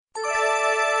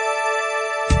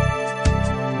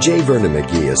J. Vernon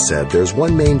McGee has said there's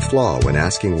one main flaw when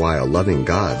asking why a loving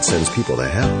God sends people to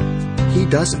hell. He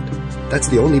doesn't. That's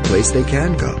the only place they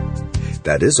can go.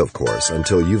 That is, of course,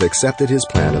 until you've accepted His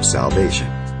plan of salvation.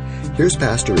 Here's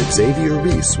Pastor Xavier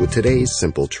Reese with today's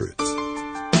Simple Truths.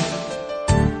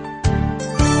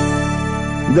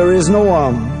 There is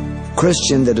no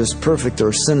Christian that is perfect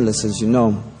or sinless, as you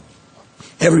know.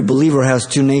 Every believer has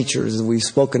two natures, as we've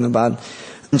spoken about.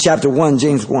 In chapter 1,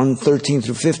 James 1, 13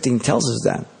 through 15 tells us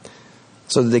that.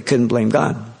 So that they couldn't blame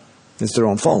God. It's their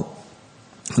own fault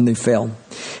when they fail.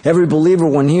 Every believer,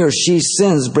 when he or she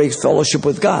sins, breaks fellowship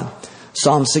with God.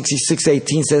 Psalm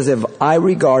 66:18 says, if I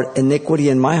regard iniquity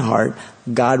in my heart,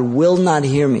 God will not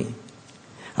hear me.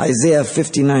 Isaiah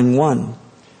 59:1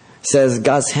 says,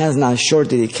 God's hand's not short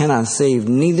that He cannot save,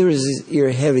 neither is His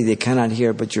ear heavy that He cannot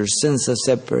hear, but your sins have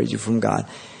separated you from God.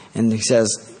 And He says,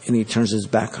 and He turns His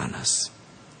back on us.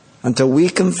 Until we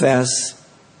confess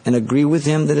and agree with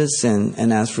Him that is sin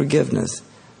and ask forgiveness,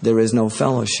 there is no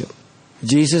fellowship.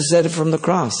 Jesus said it from the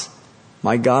cross.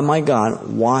 My God,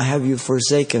 why have you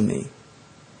forsaken me?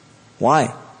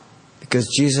 Why? Because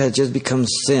Jesus had just become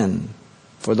sin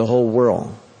for the whole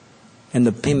world. And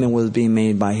the payment was being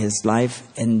made by His life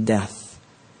and death.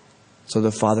 So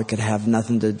the Father could have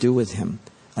nothing to do with Him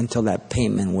until that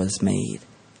payment was made.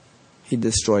 He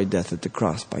destroyed death at the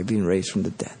cross by being raised from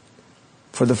the dead.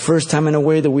 For the first time in a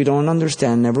way that we don't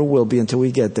understand, never will be until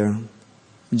we get there,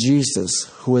 Jesus,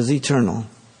 who is eternal,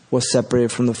 was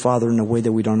separated from the Father in a way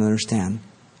that we don't understand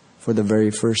for the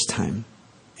very first time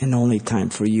and only time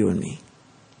for you and me.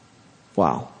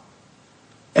 Wow.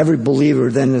 Every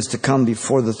believer then is to come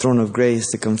before the throne of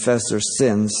grace to confess their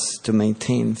sins, to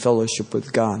maintain fellowship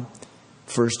with God.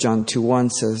 1 John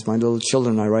 2:1 says, my little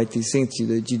children, I write these things to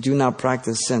you that you do not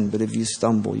practice sin, but if you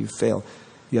stumble, you fail.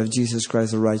 You have Jesus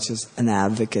Christ the righteous, an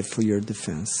advocate for your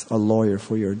defense, a lawyer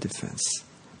for your defense.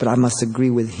 But I must agree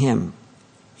with Him.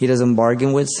 He doesn't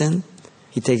bargain with sin.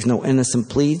 He takes no innocent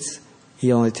pleas.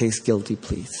 He only takes guilty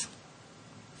pleas.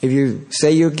 If you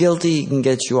say you're guilty, He can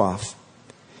get you off.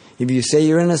 If you say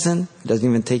you're innocent, He doesn't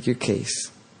even take your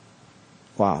case.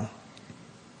 Wow.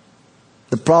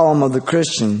 The problem of the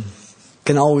Christian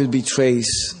can always be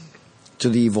traced to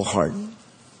the evil heart,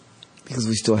 because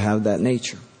we still have that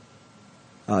nature.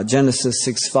 Genesis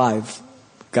 6:5,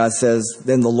 God says,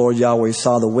 then the Lord Yahweh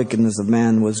saw the wickedness of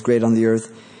man was great on the earth,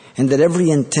 and that every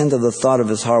intent of the thought of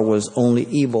his heart was only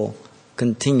evil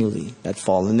continually. That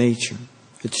fallen nature.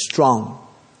 It's strong.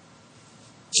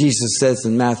 Jesus says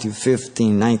in Matthew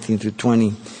 15:19 through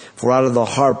 20, for out of the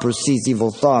heart proceeds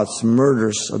evil thoughts,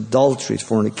 murders, adulteries,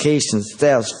 fornications,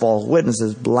 thefts, false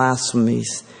witnesses,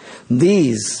 blasphemies.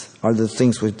 These are the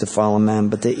things which defile a man,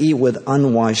 but to eat with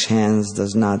unwashed hands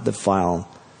does not defile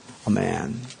a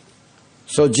man.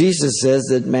 So Jesus says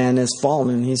that man is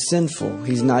fallen, he's sinful,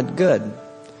 he's not good.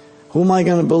 Who am I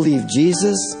going to believe,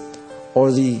 Jesus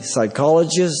or the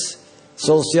psychologist,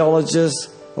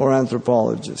 sociologist, or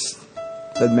anthropologist?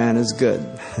 That man is good.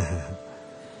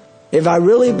 If I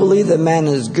really believe that man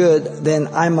is good, then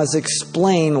I must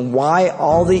explain why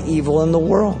all the evil in the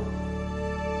world.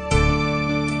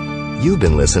 You've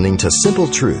been listening to Simple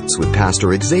Truths with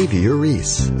Pastor Xavier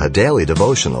Reese, a daily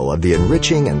devotional of the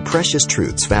enriching and precious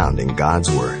truths found in God's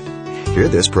Word. Hear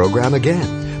this program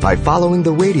again by following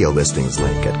the radio listings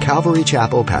link at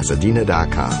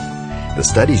CalvaryChapelPasadena.com. The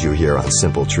studies you hear on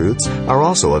Simple Truths are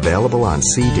also available on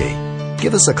CD.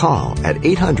 Give us a call at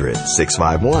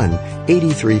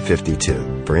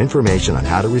 800-651-8352 for information on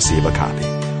how to receive a copy.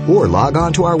 Or log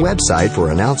on to our website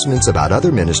for announcements about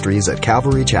other ministries at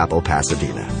Calvary Chapel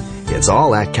Pasadena. It's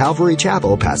all at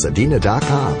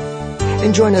CalvaryChapelPasadena.com.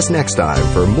 And join us next time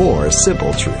for more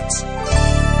Simple Truths.